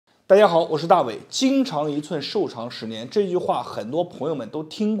大家好，我是大伟。筋长1寸，寿长10年，这句话很多朋友们都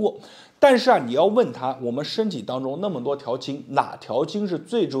听过。但是你要问他，我们身体当中那么多条筋，哪条筋是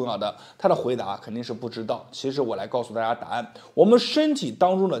最重要的？他的回答肯定是不知道。其实我来告诉大家答案，我们身体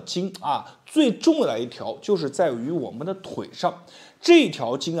当中的筋最重要的一条就是在于我们的腿上。这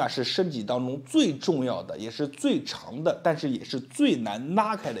条筋是身体当中最重要的，也是最长的，但是也是最难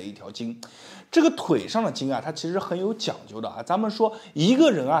拉开的一条筋。这个腿上的筋它其实很有讲究的咱们说一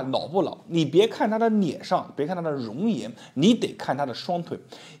个人老不老，你别看他的脸上，别看他的容颜，你得看他的双腿。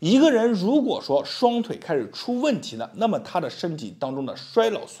一个人如果说双腿开始出问题了，那么他的身体当中的衰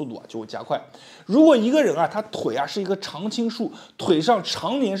老速度就会加快。如果一个人他腿是一个常青树，腿上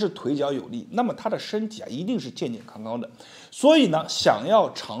常年是腿脚有力，那么他的身体一定是健健康康的。所以呢，想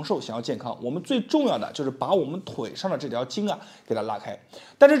要长寿，想要健康，我们最重要的就是把我们腿上的这条筋给它拉开。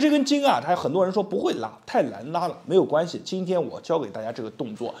但是这根筋它很多人说不会拉，太难拉了，没有关系。今天我教给大家这个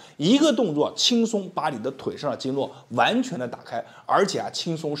动作，一个动作轻松把你的腿上的经络完全的打开，而且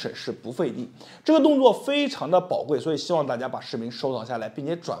轻松省事不费力。这个动作非常的宝贵，所以希望大家把视频收藏下来，并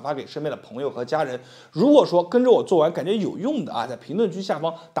且转发给身边的朋友和家人。如果说跟着我做完感觉有用的在评论区下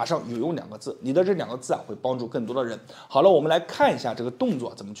方打上有用2个字，你的这2个字会帮助更多的人。好了，我们来看一下这个动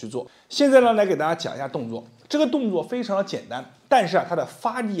作怎么去做。现在呢，来给大家讲一下动作。这个动作非常的简单，但是它的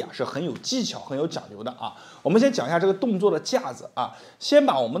发力是很有技巧、很有讲究的我们先讲一下这个动作的架子先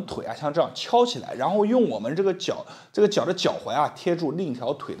把我们腿像这样敲起来，然后用我们这个脚的脚踝贴住另一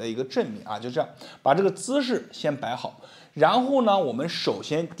条腿的一个正面就这样把这个姿势先摆好。然后呢，我们首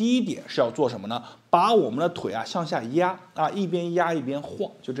先第一点是要做什么呢？把我们的腿向下压一边压一边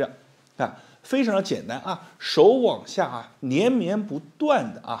晃，就这样非常的简单手往下连绵不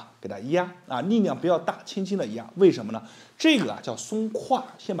断的给它压力量不要大，轻轻的压。为什么呢？这个叫松胯，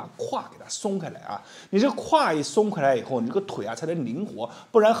先把胯给它松开来你这胯一松开来以后，你这个腿才能灵活，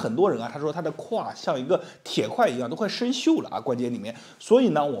不然很多人他说他的胯像一个铁块一样，都快生锈了关节里面。所以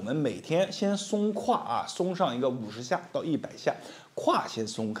呢，我们每天先松胯松上一个50下到100下，胯先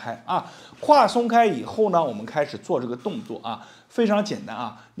松开胯松开以后呢，我们开始做这个动作非常简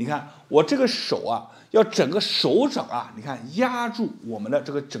单你看我这个手要整个手掌你看压住我们的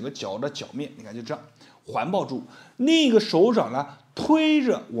这个整个脚的脚面，你看就这样环抱住，另一个手掌呢推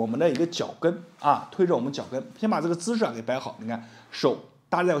着我们的一个脚跟推着我们脚跟，先把这个姿势给摆好。你看手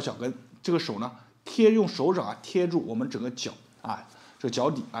搭在我脚跟，这个手呢用手掌贴住我们整个脚这个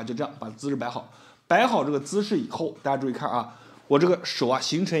脚底就这样把姿势摆好。摆好这个姿势以后，大家注意看我这个手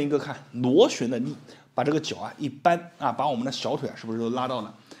形成一个螺旋的力，把这个脚一扳把我们的小腿是不是都拉到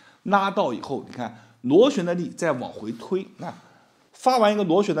了？拉到以后，你看螺旋的力再往回推发完一个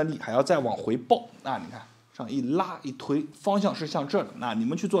螺旋的力，还要再往回抱你看这样一拉一推，方向是向这儿的你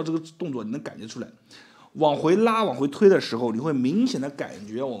们去做这个动作，你能感觉出来，往回拉往回推的时候，你会明显的感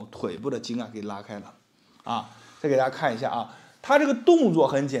觉我们腿部的筋给拉开了再给大家看一下它这个动作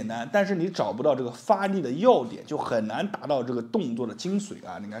很简单，但是你找不到这个发力的要点，就很难达到这个动作的精髓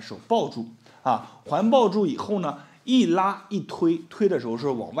你看手抱住环抱住以后呢，一拉一推，推的时候是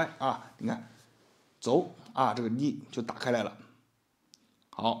往外你看走这个力就打开来了。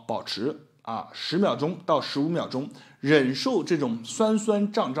好，保持10秒钟到15秒钟，忍受这种酸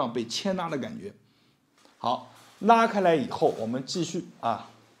酸胀胀被牵拉的感觉。好，拉开来以后，我们继续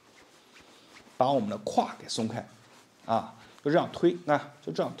把我们的胯给松开就这样推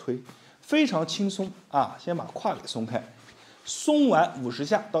就这样推，非常轻松先把胯给松开。松完50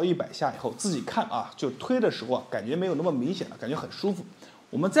下到100下以后，自己看就推的时候感觉没有那么明显了，感觉很舒服。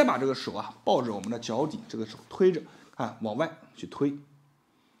我们再把这个手抱着我们的脚底，这个手推着往外去推。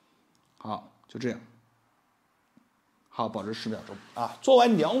好，就这样。好，保持10秒钟做完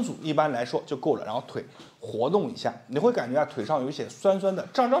2组一般来说就够了，然后腿活动一下，你会感觉腿上有一些酸酸的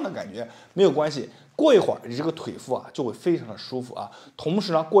胀胀的感觉，没有关系，过一会儿你这个腿腹就会非常的舒服同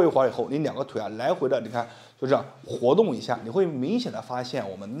时呢，过一会儿以后，你2个腿来回的，你看就这样活动一下，你会明显的发现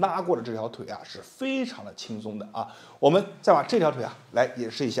我们拉过的这条腿是非常的轻松的我们再把这条腿来演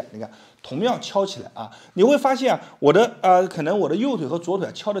示一下，你看同样敲起来你会发现我的可能我的右腿和左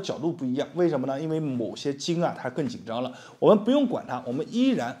腿敲的角度不一样，为什么呢？因为某些筋它更紧张了，我们不用管它，我们依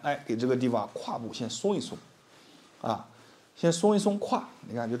然给这个地方胯部先松一松先松一松胯，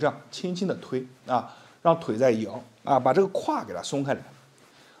你看就这样轻轻的推让腿在摇把这个胯给它松开来。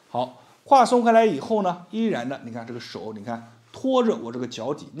好，胯松开来以后呢，依然的你看这个手，你看拖着我这个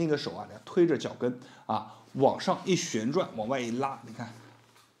脚底，另一个手推着脚跟往上一旋转，往外一拉，你看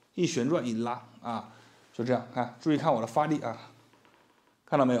一旋转一拉就这样注意看我的发力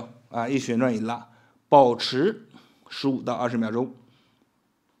看到没有一旋转一拉，保持15到20秒钟。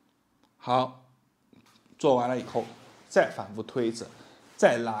好，做完了以后再反复推一次，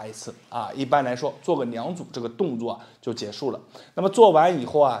再拉一次啊。一般来说做个2组，这个动作就结束了。那么做完以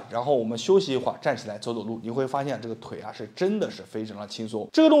后啊，然后我们休息一会儿，站起来走走路，你会发现这个腿是真的是非常的轻松。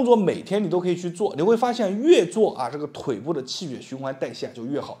这个动作每天你都可以去做，你会发现越做这个腿部的气血循环代谢就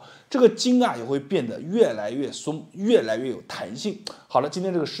越好，这个筋也会变得越来越松，越来越有弹性。好了，今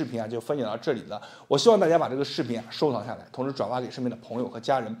天这个视频就分享到这里了。我希望大家把这个视频收藏下来，同时转发给身边的朋友和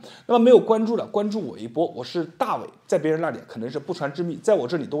家人。那么没有关注的，关注我一波，我是大伟，在别人那里可能是不传之秘，在我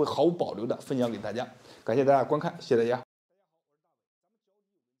这里都会毫无保留的分享给大家。感谢大家观看，谢谢大家。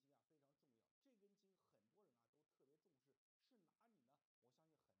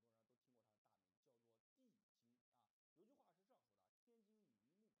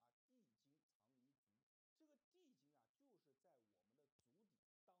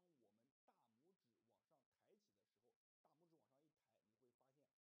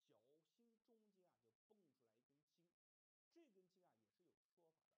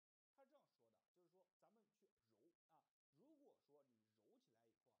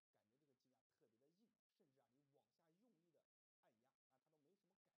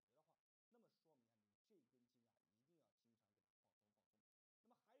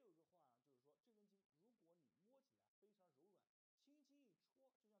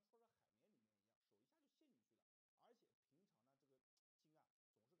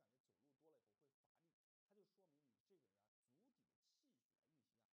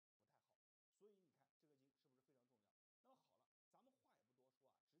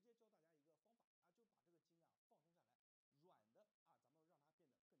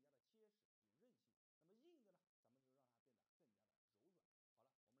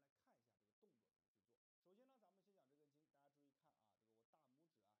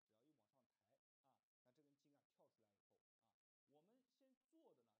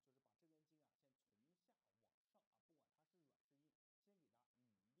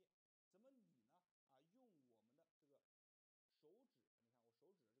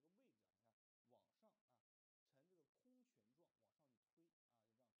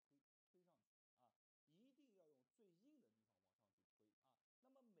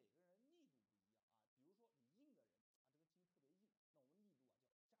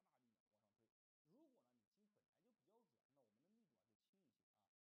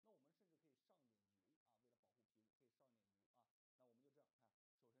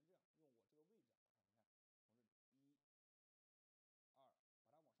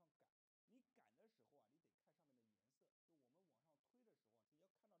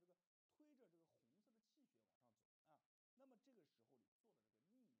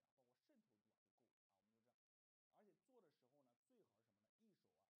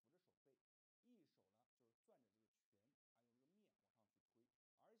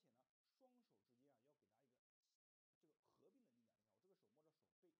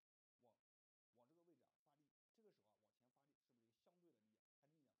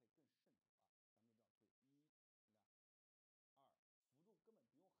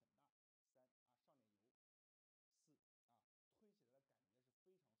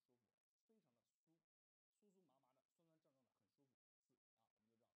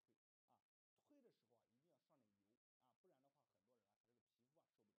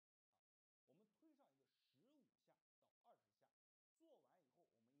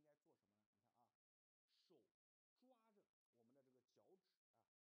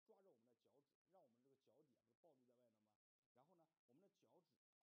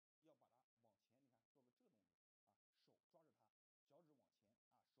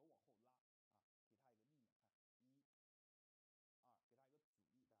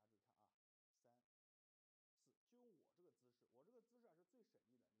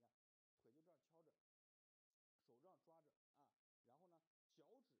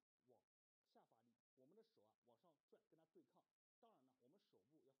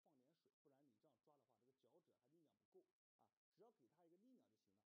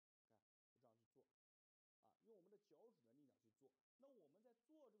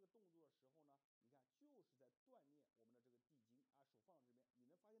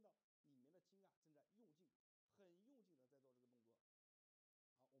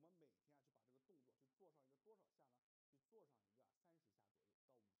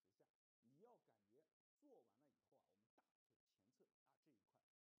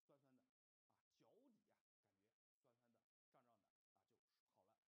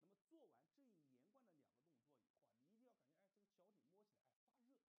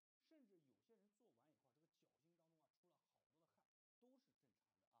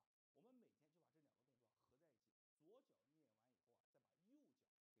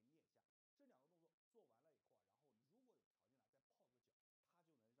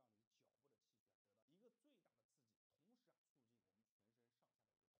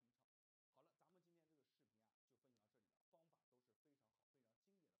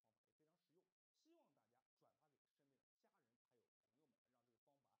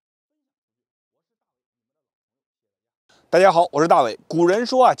大家好，我是大伟。古人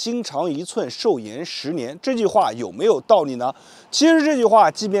说啊，筋长1寸，寿延10年，这句话有没有道理呢？其实这句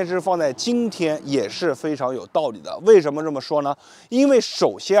话即便是放在今天也是非常有道理的。为什么这么说呢？因为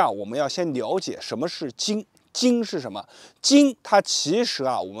首先啊，我们要先了解什么是筋。筋是什么？筋它其实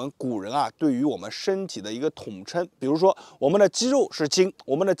啊，我们古人啊对于我们身体的一个统称，比如说我们的肌肉是筋，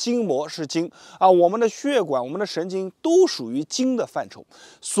我们的筋膜是筋啊，我们的血管、我们的神经都属于筋的范畴。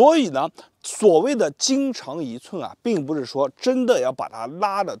所以呢，所谓的筋长1寸啊，并不是说真的要把它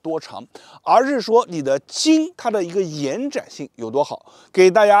拉得多长，而是说你的筋它的一个延展性有多好。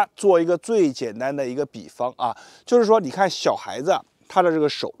给大家做一个最简单的一个比方啊，就是说你看小孩子啊。他的这个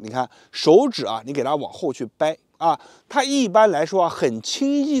手，你看手指啊，你给它往后去掰啊，他一般来说啊，很轻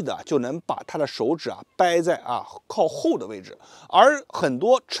易的就能把他的手指啊掰在啊靠后的位置。而很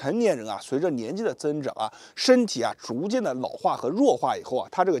多成年人啊，随着年纪的增长啊，身体啊逐渐的老化和弱化以后啊，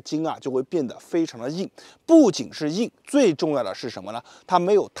他这个筋啊就会变得非常的硬。不仅是硬，最重要的是什么呢？它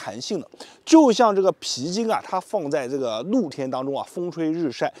没有弹性了。就像这个皮筋啊，它放在这个露天当中啊，风吹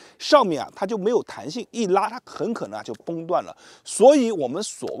日晒，上面啊它就没有弹性，一拉它很可能啊就崩断了。所以我们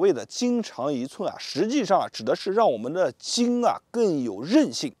所谓的筋长1寸啊，实际上啊指的是让我们的筋啊更有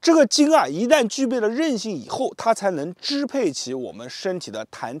韧性。这个筋啊一旦具备了韧性以后，它才能支配起我们身体的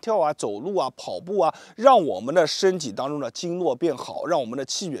弹跳啊、走路啊、跑步啊，让我们的身体当中的经络变好，让我们的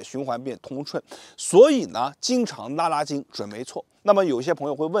气血循环变通顺。所以呢，经常拉筋准没错。那么有些朋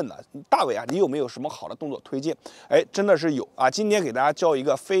友会问呢，大伟啊，你有没有什么好的动作推荐？哎，真的是有啊！今天给大家教一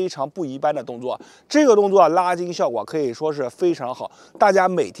个非常不一般的动作，这个动作啊，拉筋效果可以说是非常好，大家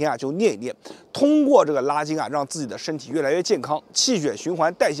每天啊就练一练，通过这个拉筋啊，让自己的身体越来越健康，气血循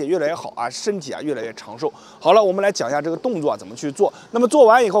环代谢越来越好啊，身体啊越来越长寿。好了，我们来讲一下这个动作啊怎么去做。那么做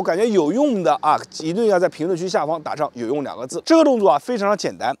完以后感觉有用的啊，一定要在评论区下方打上有用2个字。这个动作啊非常的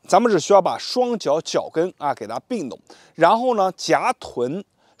简单，咱们只需要把双脚脚跟啊给它并拢，然后呢夹臀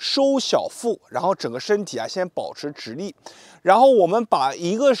收小腹，然后整个身体啊先保持直立，然后我们把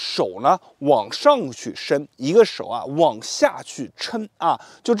一个手呢往上去伸，一个手啊往下去撑啊，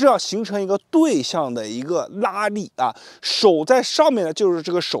就这样形成一个对向的一个拉力啊。手在上面呢，就是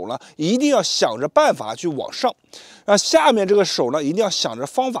这个手呢一定要想着办法去往上，下面这个手呢一定要想着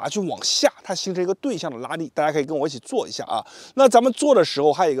方法去往下，它形成一个对向的拉力。大家可以跟我一起做一下啊。那咱们做的时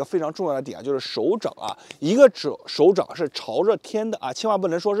候还有一个非常重要的点啊，就是手掌啊，一个手掌是朝着天的啊，千万不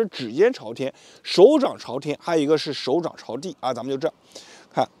能说是指尖朝天，手掌朝天，还有一个是手掌朝地啊。咱们就这样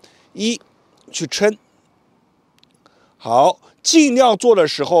看，去撑，好，尽量做的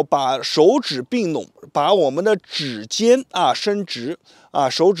时候把手指并拢，把我们的指尖啊伸直啊，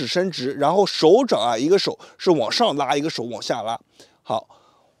手指伸直，然后手掌啊一个手是往上拉，一个手往下拉。好，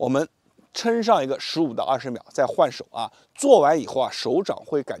我们撑上一个15到20秒，再换手啊。做完以后啊，手掌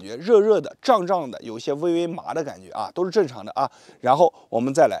会感觉热热的、胀胀的，有一些微微麻的感觉啊，都是正常的啊。然后我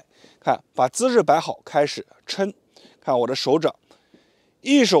们再来看，把姿势摆好，开始撑。看我的手掌，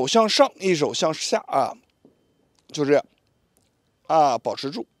一手向上，一手向下啊，就这样啊，保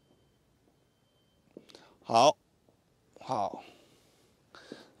持住。好，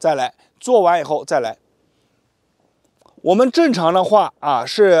再来，做完以后再来。我们正常的话啊，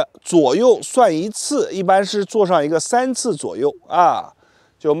是左右算1次，一般是做上一个3次左右啊，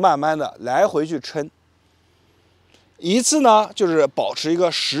就慢慢的来回去撑。一次呢，就是保持一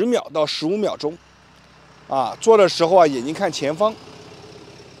个10秒到15秒钟啊。做的时候啊，眼睛看前方。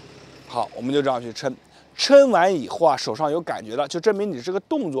好，我们就这样去撑。撑完以后啊，手上有感觉了，就证明你这个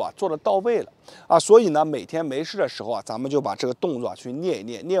动作啊做得到位了啊。所以呢，每天没事的时候啊，咱们就把这个动作去练一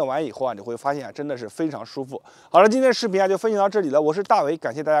练。练完以后啊，你会发现啊，真的是非常舒服。好了，今天的视频啊就分享到这里了。我是大伟，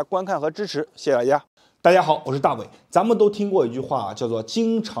感谢大家观看和支持，谢谢大家。大家好，我是大伟。咱们都听过一句话啊，叫做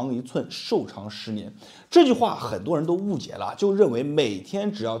筋长1寸，寿长10年。这句话很多人都误解了，就认为每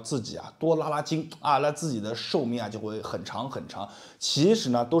天只要自己啊多拉筋啊，那自己的寿命啊就会很长很长。其实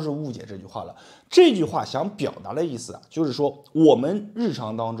呢，都是误解这句话了。这句话想表达的意思啊，就是说我们日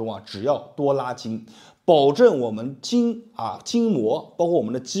常当中啊，只要多拉筋，保证我们筋膜，包括我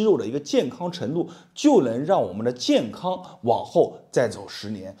们的肌肉的一个健康程度，就能让我们的健康往后再走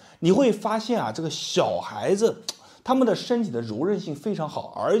10年。你会发现啊，这个小孩子他们的身体的柔韧性非常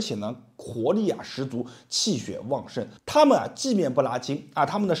好，而且呢活力啊十足，气血旺盛。他们啊即便不拉筋啊，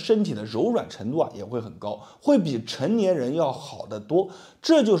他们的身体的柔软程度啊也会很高，会比成年人要好得多。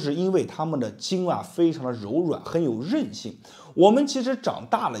这就是因为他们的筋啊非常的柔软，很有韧性。我们其实长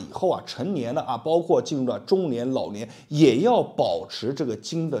大了以后啊，成年了啊，包括进入了中年、老年，也要保持这个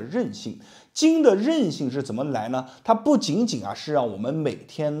筋的韧性。筋的韧性是怎么来呢？它不仅仅啊是让我们每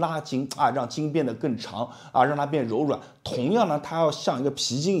天拉筋啊，让筋变得更长啊，让它变柔软。同样呢，它要像一个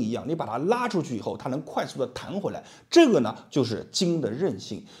皮筋一样，你把它拉出去以后，它能快速的弹回来。这个呢就是筋的韧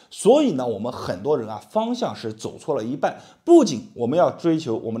性。所以呢，我们很多人啊方向是走错了一半。不仅我们要追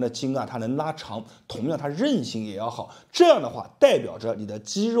求我们的筋啊它能拉长，同样它韧性也要好。这样的话，代表着你的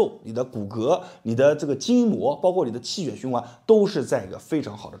肌肉、你的骨骼、你的这个筋膜，包括你的气血循环，都是在一个非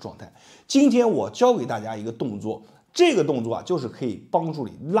常好的状态。今天我教给大家一个动作，这个动作啊，就是可以帮助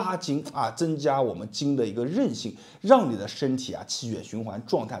你拉筋啊，增加我们筋的一个韧性，让你的身体啊气血循环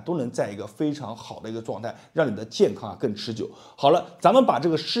状态都能在一个非常好的一个状态，让你的健康啊更持久。好了，咱们把这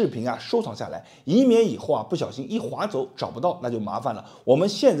个视频啊收藏下来，以免以后啊不小心一划走找不到，那就麻烦了。我们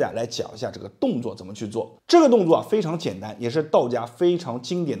现在来讲一下这个动作怎么去做。这个动作啊非常简单，也是道家非常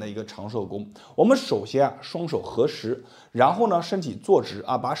经典的一个长寿功。我们首先啊双手合十，然后呢身体坐直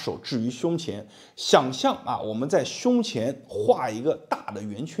啊，把手置于胸前，想象啊我们在胸前画一个大的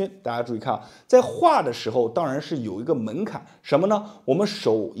圆圈。大家注意看啊，在画的时候当然是有一个门槛，什么呢？我们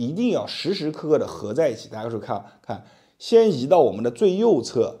手一定要时时刻刻的合在一起。大家注意看，先移到我们的最右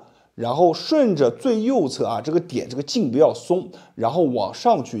侧，然后顺着最右侧啊这个点，这个劲不要松，然后往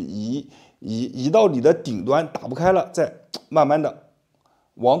上去移到你的顶端，打不开了，再慢慢的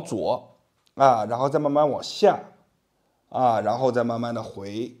往左啊，然后再慢慢往下啊，然后再慢慢的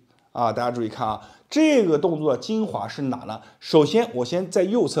回啊。大家注意看啊，这个动作的精华是哪呢？首先我先在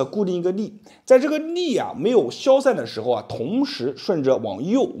右侧固定一个力，在这个力啊没有消散的时候啊，同时顺着往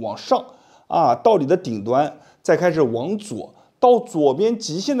右往上啊，到你的顶端，再开始往左。到左边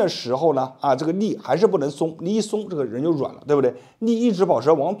极限的时候呢，啊，这个力还是不能松，你一松，这个人就软了，对不对？力一直保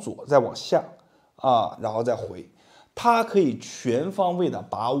持往左，再往下，啊，然后再回，它可以全方位的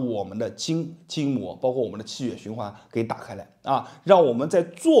把我们的筋膜，包括我们的气血循环给打开来啊，让我们在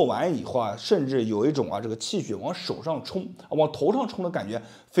做完以后啊，甚至有一种啊，这个气血往手上冲，往头上冲的感觉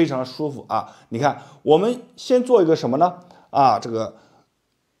非常舒服啊。你看，我们先做一个什么呢？啊，这个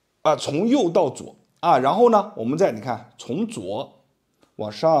啊，从右到左。啊，然后呢，我们再你看，从左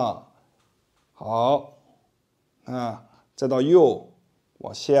往上，好，啊，再到右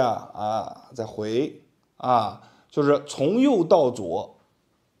往下啊，再回啊，就是从右到左，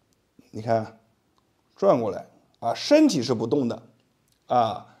你看转过来啊，身体是不动的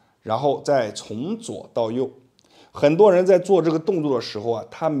啊，然后再从左到右。很多人在做这个动作的时候啊，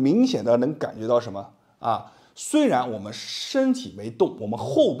他明显的能感觉到什么啊？虽然我们身体没动，我们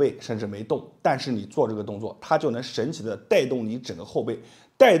后背甚至没动，但是你做这个动作，它就能神奇的带动你整个后背，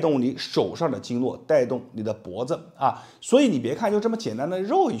带动你手上的经络，带动你的脖子啊。所以你别看就这么简单的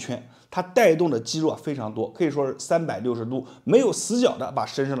绕一圈，它带动的肌肉啊非常多，可以说是360度没有死角的把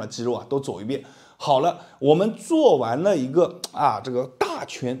身上的肌肉啊都走一遍。好了，我们做完了一个啊这个大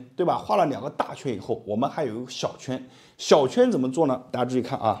圈，对吧？画了2个大圈以后，我们还有一个小圈。小圈怎么做呢？大家注意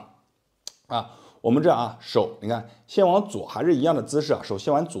看啊。我们这样啊，手你看，先往左，还是一样的姿势啊，手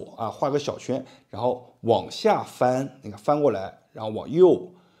先往左啊，画个小圈，然后往下翻，你看翻过来，然后往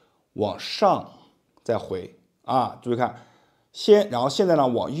右，往上，再回啊，注意看，然后现在呢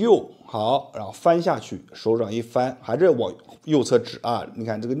往右，好，然后翻下去，手掌一翻，还是往右侧指啊，你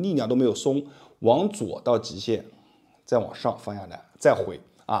看这个力量都没有松，往左到极限，再往上翻下来，再回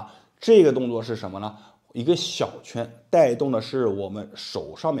啊，这个动作是什么呢？一个小圈带动的是我们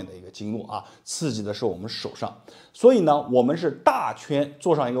手上面的一个经络啊，刺激的是我们手上，所以呢，我们是大圈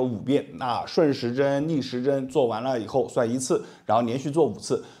做上一个5遍啊，顺时针、逆时针做完了以后算1次，然后连续做5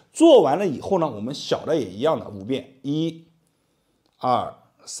次，做完了以后呢，我们小的也一样的5遍，1、2、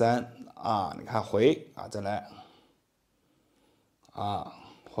3啊，你看回啊，再来啊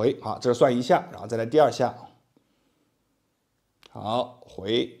回，好，这算1下，然后再来第2下，好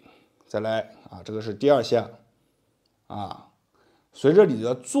回。再来啊，这个是第2下啊。随着你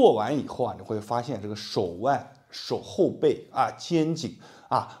的做完以后啊，你会发现这个手腕、手后背啊、肩颈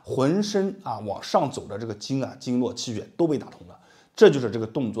啊、浑身啊往上走的这个经络、气血都被打通了。这就是这个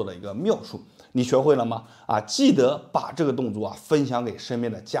动作的一个妙处。你学会了吗？啊，记得把这个动作啊分享给身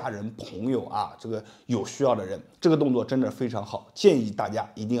边的家人、朋友啊，这个有需要的人。这个动作真的非常好，建议大家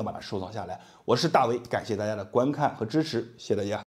一定要把它收藏下来。我是大伟，感谢大家的观看和支持，谢谢大家。